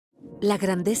La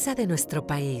grandeza de nuestro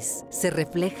país se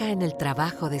refleja en el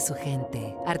trabajo de su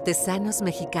gente. Artesanos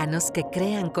mexicanos que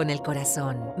crean con el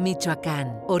corazón.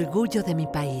 Michoacán, orgullo de mi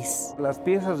país. Las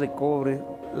piezas de cobre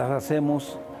las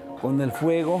hacemos con el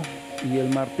fuego y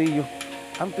el martillo.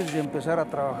 Antes de empezar a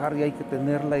trabajar ya hay que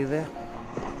tener la idea.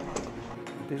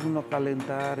 Empieza uno a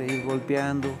calentar e ir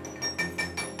golpeando.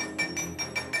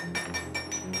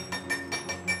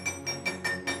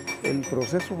 El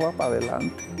proceso va para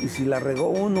adelante y si la regó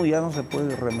uno ya no se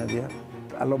puede remediar.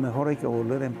 A lo mejor hay que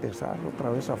volver a empezar otra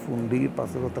vez a fundir para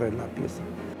hacer otra vez la pieza.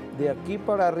 De aquí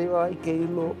para arriba hay que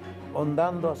irlo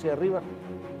ondando hacia arriba.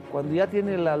 Cuando ya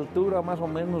tiene la altura más o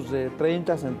menos de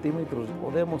 30 centímetros,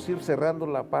 podemos ir cerrando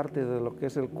la parte de lo que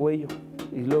es el cuello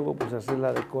y luego pues hacer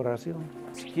la decoración.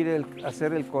 Si quiere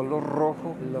hacer el color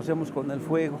rojo, lo hacemos con el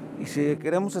fuego. Y si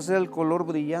queremos hacer el color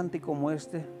brillante como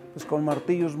este, pues con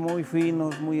martillos muy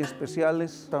finos, muy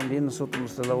especiales, también nosotros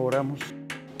los elaboramos.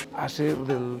 Hacer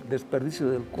del desperdicio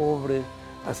del cobre,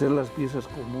 hacer las piezas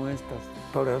como estas,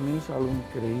 para mí es algo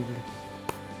increíble.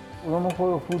 Yo no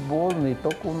juego fútbol ni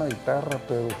toco una guitarra,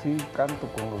 pero sí canto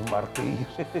con los martillos.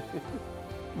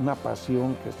 Una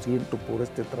pasión que siento por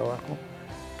este trabajo,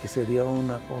 que sería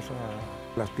una cosa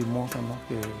lastimosa, ¿no?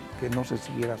 Que no se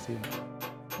siguiera haciendo.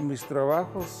 Mis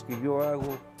trabajos que yo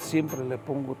hago, siempre le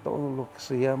pongo todo lo que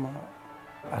se llama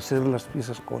hacer las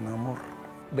piezas con amor,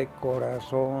 de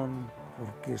corazón,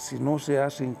 porque si no se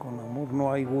hacen con amor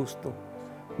no hay gusto,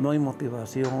 no hay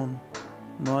motivación,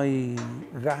 no hay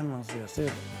ganas de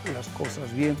hacer las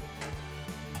cosas bien.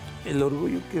 El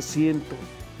orgullo que siento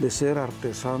de ser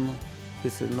artesano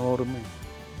es enorme,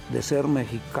 de ser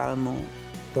mexicano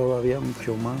todavía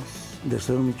mucho más, de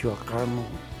ser michoacano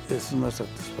es una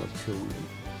satisfacción.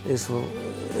 Eso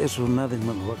nadie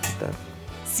me lo va a quitar.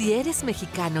 Si eres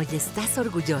mexicano y estás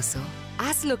orgulloso,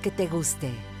 haz lo que te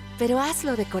guste, pero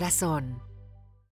hazlo de corazón.